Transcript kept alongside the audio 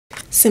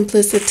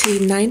Simplicity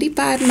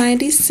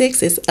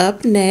 9596 is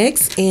up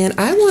next, and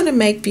I want to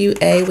make view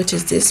A, which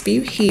is this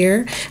view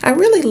here. I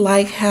really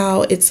like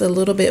how it's a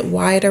little bit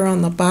wider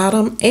on the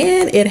bottom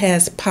and it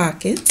has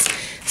pockets,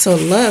 so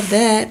love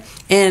that.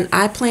 And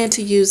I plan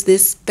to use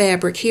this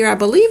fabric here. I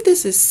believe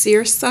this is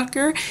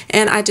Seersucker,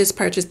 and I just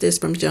purchased this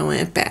from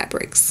Joann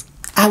Fabrics.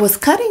 I was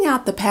cutting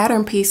out the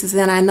pattern pieces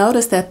and I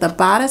noticed that the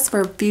bodice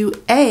for view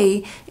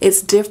A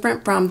is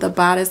different from the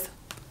bodice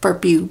for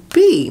view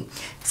B.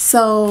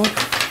 So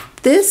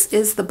this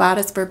is the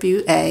bodice for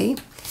view A,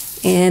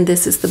 and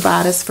this is the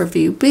bodice for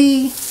view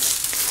B.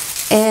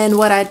 And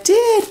what I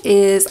did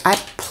is I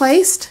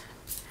placed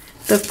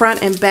the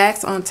front and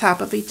backs on top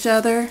of each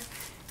other,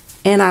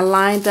 and I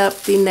lined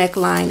up the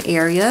neckline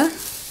area.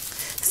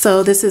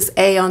 So this is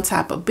A on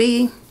top of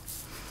B.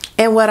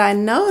 And what I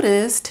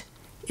noticed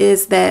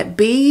is that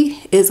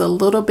B is a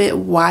little bit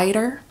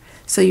wider,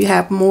 so you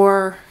have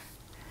more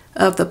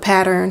of the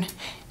pattern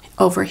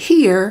over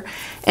here,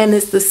 and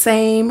it's the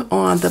same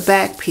on the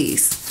back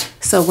piece.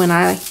 So when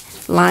I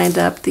lined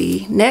up the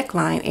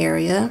neckline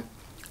area,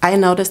 I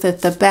noticed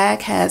that the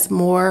back has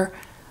more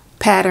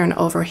pattern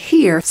over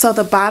here. So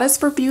the bodice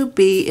for view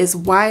B is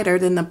wider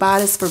than the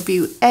bodice for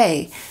view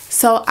A.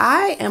 So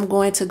I am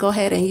going to go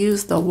ahead and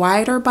use the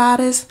wider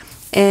bodice,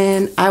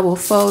 and I will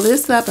fold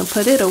this up and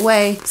put it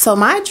away. So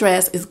my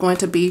dress is going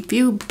to be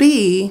view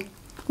B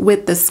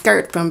with the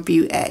skirt from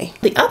view A.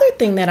 The other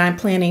thing that I'm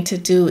planning to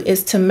do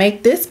is to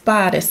make this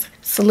bodice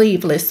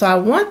sleeveless. So I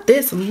want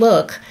this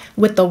look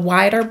with the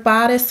wider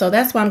bodice. So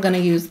that's why I'm going to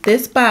use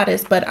this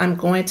bodice, but I'm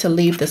going to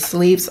leave the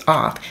sleeves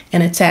off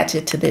and attach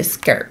it to this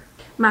skirt.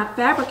 My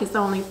fabric is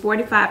only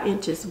 45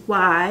 inches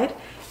wide,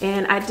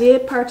 and I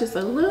did purchase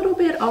a little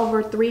bit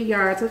over 3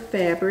 yards of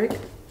fabric.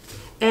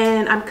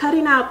 And I'm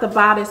cutting out the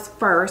bodice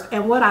first,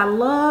 and what I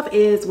love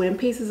is when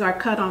pieces are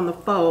cut on the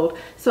fold.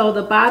 So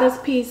the bodice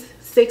piece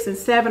 6 and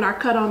 7 are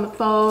cut on the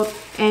fold,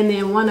 and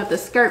then one of the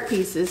skirt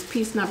pieces,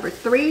 piece number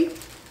 3,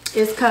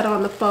 is cut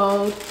on the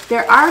fold.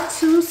 There are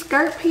 2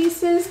 skirt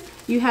pieces.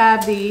 You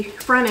have the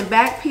front and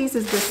back piece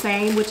is the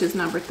same, which is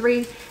number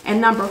 3, and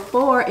number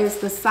 4 is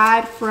the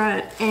side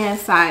front and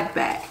side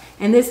back.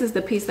 And this is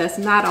the piece that's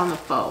not on the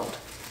fold.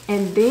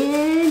 And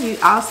then you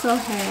also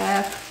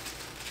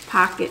have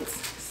pockets.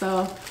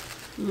 So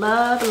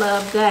love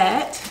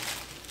that.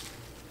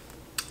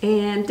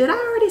 And did I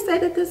already say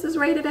that this is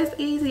rated as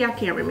easy? I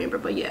can't remember,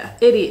 but yeah,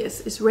 it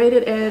is. It's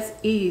rated as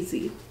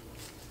easy.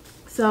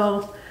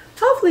 So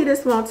hopefully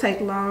this won't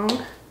take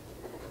long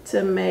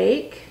to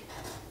make.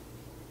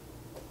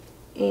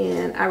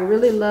 And I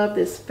really love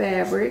this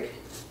fabric.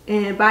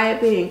 And by it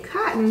being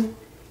cotton,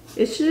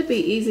 it should be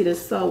easy to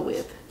sew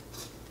with.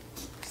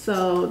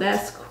 So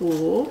that's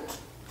cool.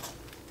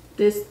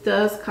 This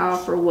does call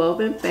for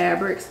woven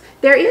fabrics.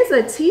 There is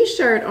a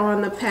t-shirt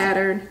on the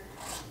pattern,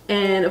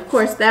 and of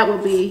course that will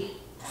be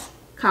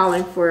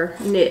calling for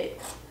knit,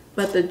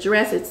 but the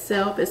dress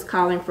itself is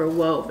calling for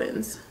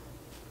wovens.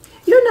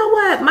 You know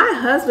what? My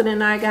husband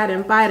and I got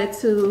invited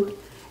to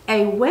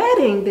a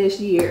wedding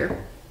this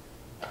year,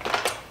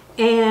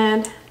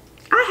 and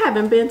I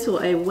haven't been to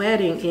a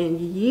wedding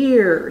in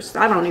years.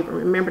 I don't even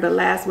remember the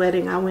last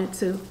wedding I went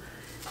to,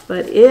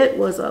 but it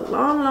was a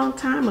long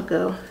time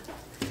ago.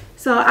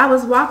 So I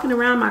was walking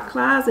around my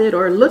closet,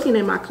 or looking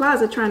in my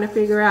closet, trying to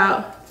figure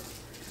out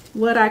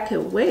what I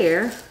could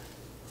wear.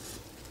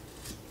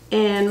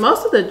 And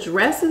most of the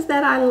dresses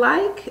that I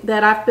like,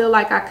 that I feel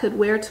like I could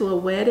wear to a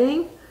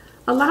wedding,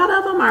 a lot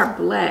of them are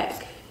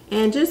black.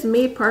 And just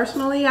me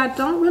personally, I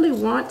don't really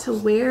want to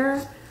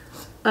wear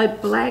a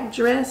black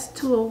dress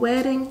to a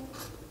wedding.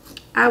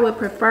 I would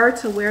prefer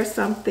to wear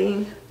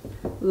something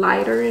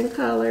lighter in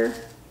color.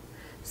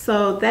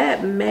 So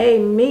that may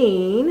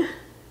mean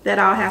that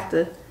I'll have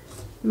to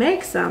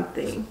make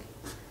something.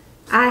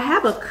 I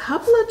have a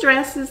couple of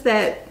dresses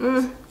that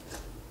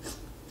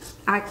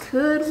I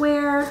could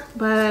wear,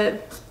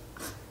 but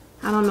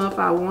I don't know if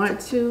I want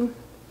to.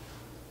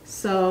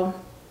 So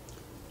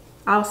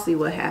I'll see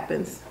what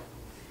happens.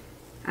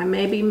 I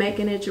may be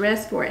making a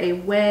dress for a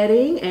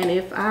wedding, and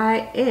if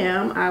I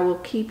am, I will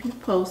keep you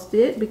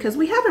posted, because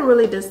we haven't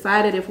really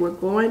decided if we're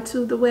going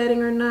to the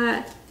wedding or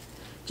not,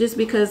 just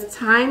because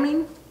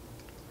timing.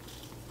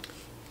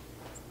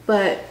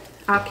 But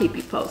I'll keep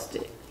you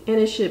posted, and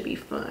it should be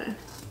fun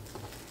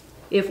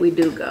if we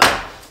do go.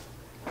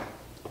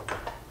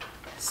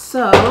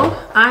 So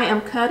I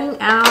am cutting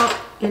out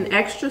an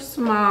extra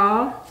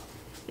small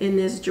in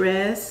this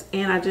dress,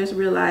 and I just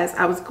realized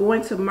I was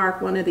going to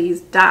mark one of these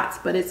dots,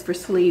 but it's for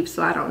sleeves,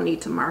 so I don't need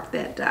to mark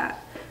that dot.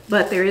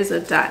 But there is a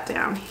dot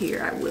down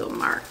here I will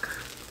mark.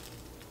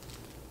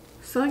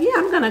 So yeah,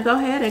 I'm gonna go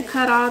ahead and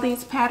cut all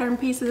these pattern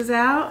pieces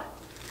out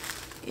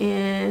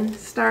and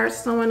start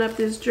sewing up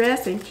this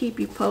dress and keep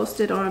you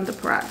posted on the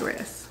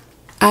progress.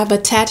 I've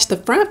attached the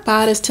front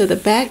bodice to the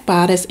back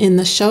bodice in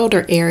the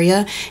shoulder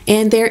area,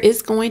 and there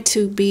is going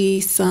to be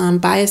some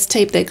bias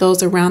tape that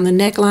goes around the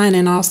neckline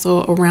and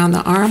also around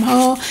the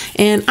armhole.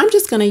 And I'm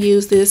just going to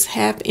use this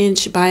 1/2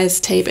 inch bias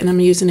tape, and I'm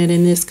using it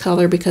in this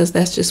color because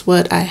that's just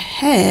what I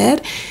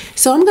had.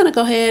 So I'm going to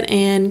go ahead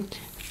and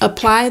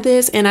apply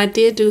this, and I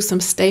did do some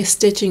stay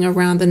stitching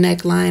around the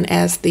neckline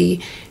as the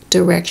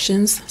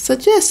directions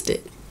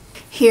suggested.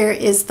 Here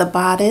is the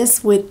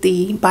bodice with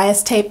the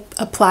bias tape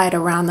applied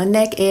around the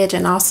neck edge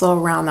and also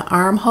around the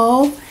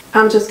armhole.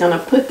 I'm just going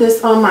to put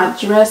this on my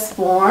dress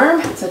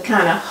form to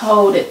kind of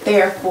hold it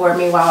there for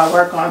me while I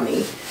work on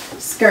the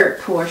skirt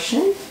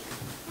portion.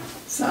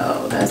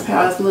 So that's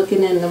how it's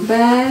looking in the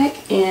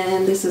back,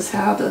 and this is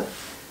how the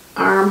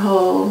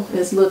armhole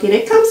is looking.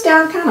 It comes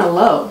down kind of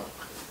low,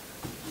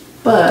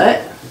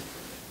 but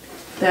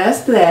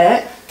that's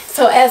that.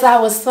 So as I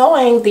was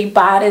sewing the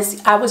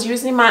bodice, I was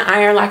using my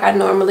iron like I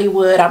normally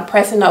would. I'm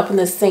pressing open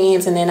the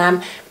seams, and then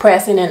I'm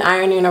pressing and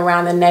ironing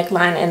around the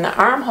neckline and the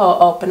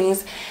armhole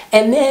openings.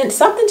 And then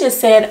something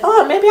just said,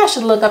 oh, maybe I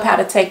should look up how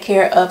to take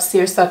care of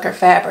seersucker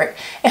fabric.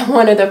 And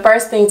one of the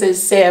first things it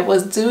said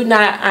was, do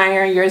not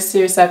iron your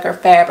seersucker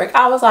fabric.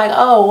 I was like,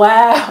 oh,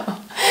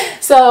 wow.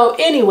 So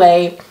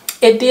anyway,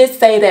 it did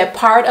say that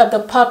part of the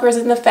puckers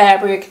in the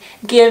fabric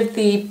give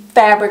the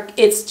fabric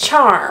its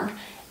charm.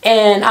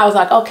 And I was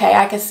like, okay,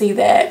 I can see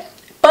that.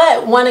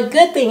 But one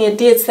good thing it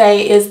did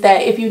say is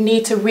that if you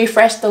need to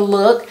refresh the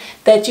look,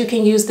 that you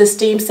can use the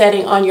steam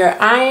setting on your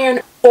iron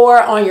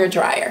or on your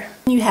dryer.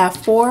 You have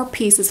 4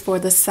 pieces for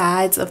the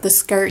sides of the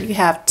skirt. You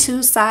have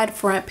 2 side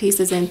front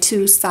pieces and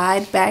 2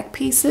 side back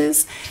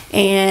pieces.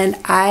 And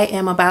I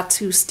am about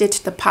to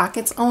stitch the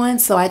pockets on.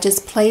 So I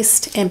just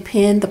placed and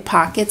pinned the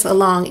pockets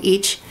along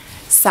each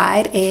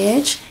side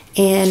edge.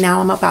 And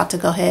now I'm about to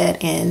go ahead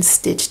and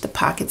stitch the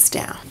pockets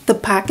down. The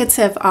pockets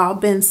have all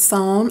been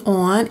sewn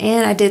on,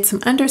 and I did some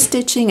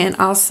understitching and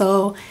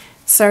also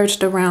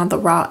serged around the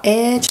raw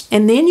edge.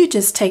 And then you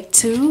just take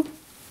 2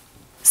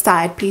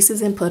 side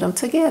pieces and put them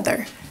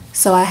together.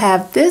 So I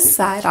have this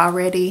side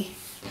already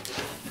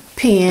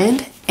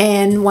pinned,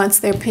 and once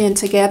they're pinned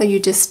together, you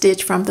just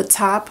stitch from the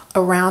top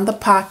around the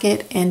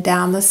pocket and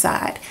down the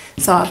side.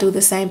 So I'll do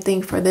the same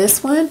thing for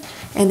this one,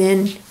 and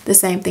then the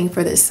same thing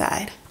for this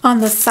side. On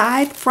the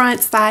side,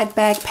 front, side,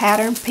 back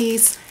pattern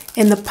piece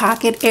in the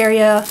pocket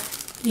area,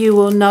 you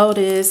will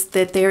notice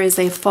that there is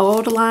a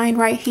fold line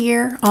right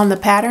here on the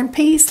pattern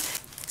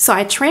piece. So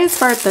I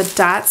transferred the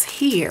dots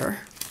here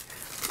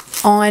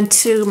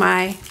onto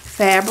my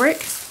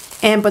fabric,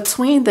 and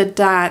between the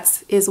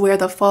dots is where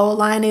the fold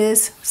line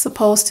is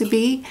supposed to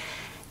be.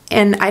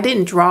 And I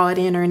didn't draw it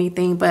in or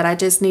anything, but I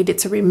just needed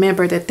to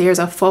remember that there's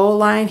a fold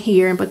line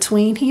here in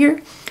between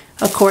here,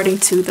 according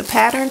to the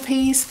pattern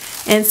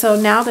piece. And so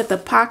now that the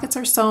pockets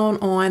are sewn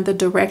on, the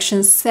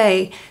directions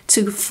say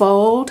to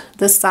fold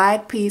the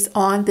side piece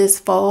on this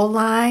fold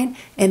line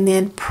and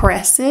then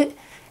press it,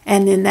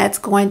 and then that's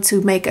going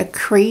to make a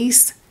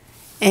crease,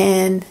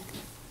 and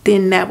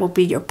then that will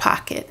be your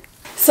pocket.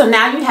 So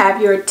now you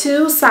have your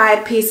 2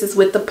 side pieces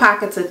with the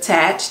pockets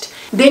attached.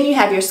 Then you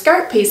have your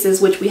skirt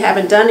pieces, which we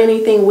haven't done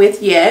anything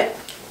with yet,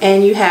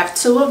 and you have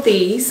 2 of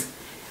these.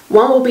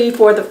 One will be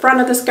for the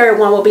front of the skirt,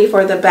 one will be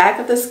for the back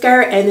of the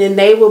skirt, and then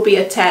they will be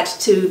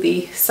attached to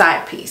the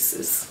side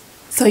pieces.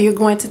 So you're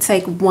going to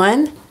take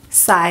 1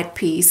 side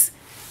piece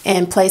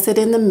and place it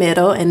in the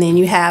middle, and then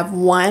you have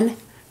 1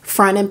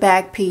 front and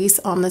back piece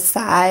on the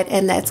side,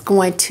 and that's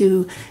going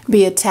to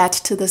be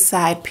attached to the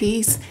side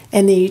piece.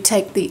 And then you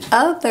take the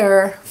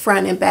other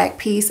front and back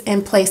piece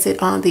and place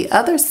it on the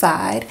other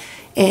side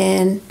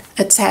and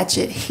attach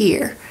it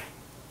here.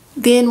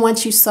 Then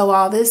once you sew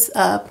all this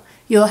up,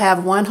 you'll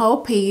have 1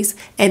 whole piece,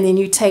 and then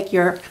you take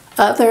your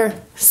other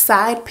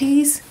side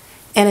piece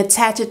and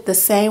attach it the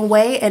same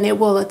way, and it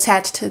will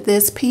attach to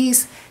this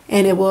piece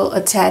and it will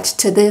attach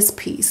to this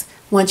piece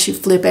once you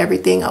flip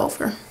everything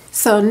over.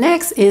 So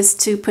next is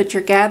to put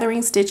your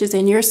gathering stitches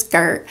in your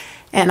skirt,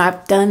 and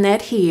I've done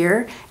that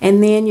here.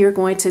 And then you're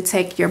going to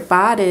take your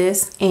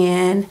bodice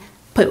and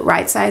put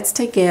right sides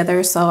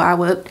together. So I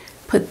would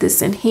put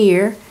this in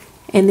here,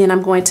 and then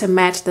I'm going to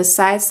match the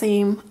side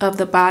seam of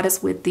the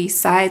bodice with the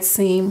side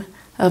seam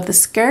of the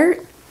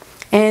skirt.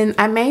 And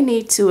I may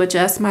need to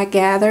adjust my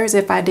gathers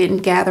if I didn't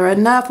gather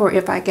enough or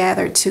if I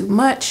gathered too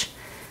much,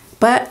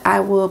 but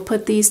I will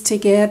put these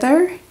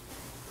together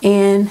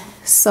and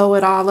sew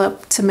it all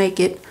up to make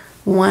it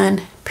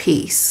 1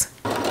 piece.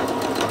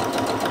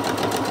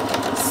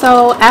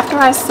 So after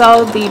I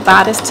sew the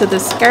bodice to the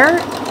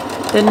skirt,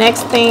 the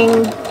next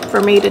thing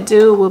for me to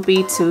do will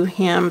be to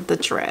hem the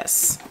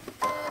dress.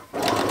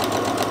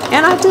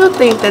 And I do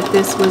think that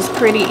this was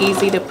pretty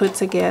easy to put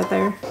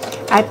together.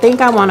 I think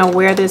I want to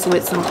wear this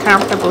with some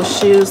comfortable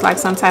shoes, like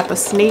some type of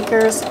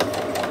sneakers.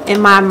 In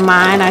my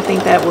mind, I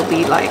think that would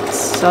be like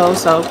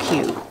so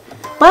cute.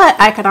 But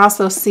I could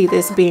also see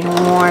this being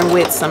worn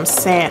with some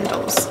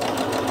sandals.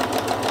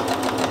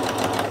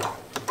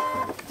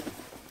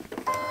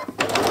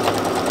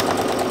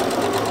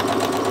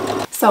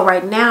 So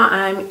right now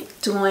I'm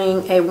doing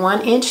a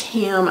 1-inch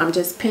hem. I'm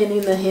just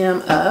pinning the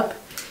hem up.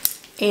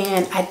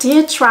 And I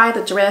did try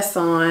the dress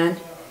on,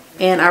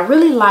 and I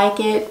really like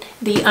it.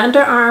 The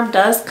underarm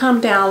does come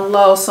down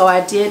low, so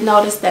I did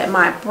notice that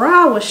my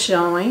bra was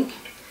showing.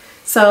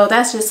 So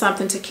that's just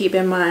something to keep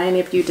in mind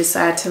if you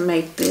decide to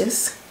make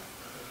this.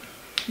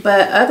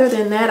 But other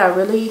than that, I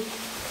really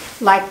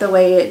like the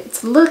way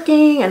it's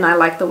looking and I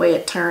like the way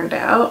it turned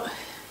out.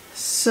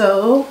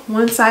 So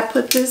once I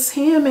put this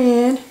hem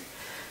in,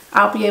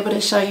 I'll be able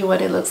to show you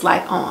what it looks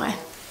like on.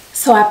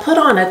 So I put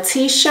on a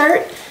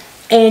t-shirt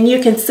and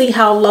you can see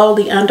how low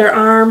the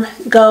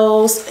underarm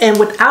goes, and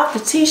without the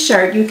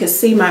t-shirt you can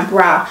see my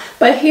bra.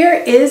 But here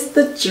is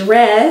the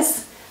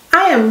dress.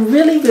 I am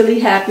really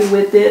happy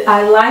with it.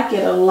 I like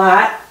it a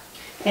lot.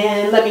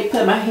 And let me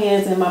put my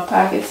hands in my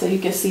pocket so you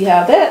can see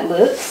how that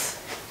looks.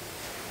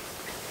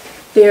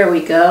 There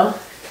we go.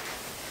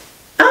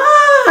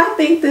 I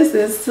think this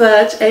is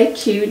such a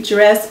cute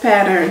dress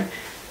pattern.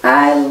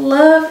 I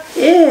love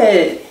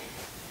it.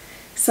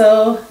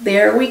 So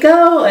there we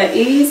go, an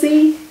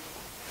easy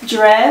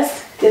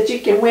dress that you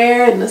can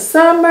wear in the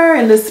summer,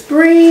 in the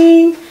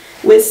spring,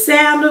 with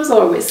sandals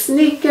or with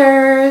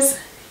sneakers.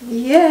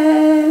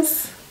 Yes.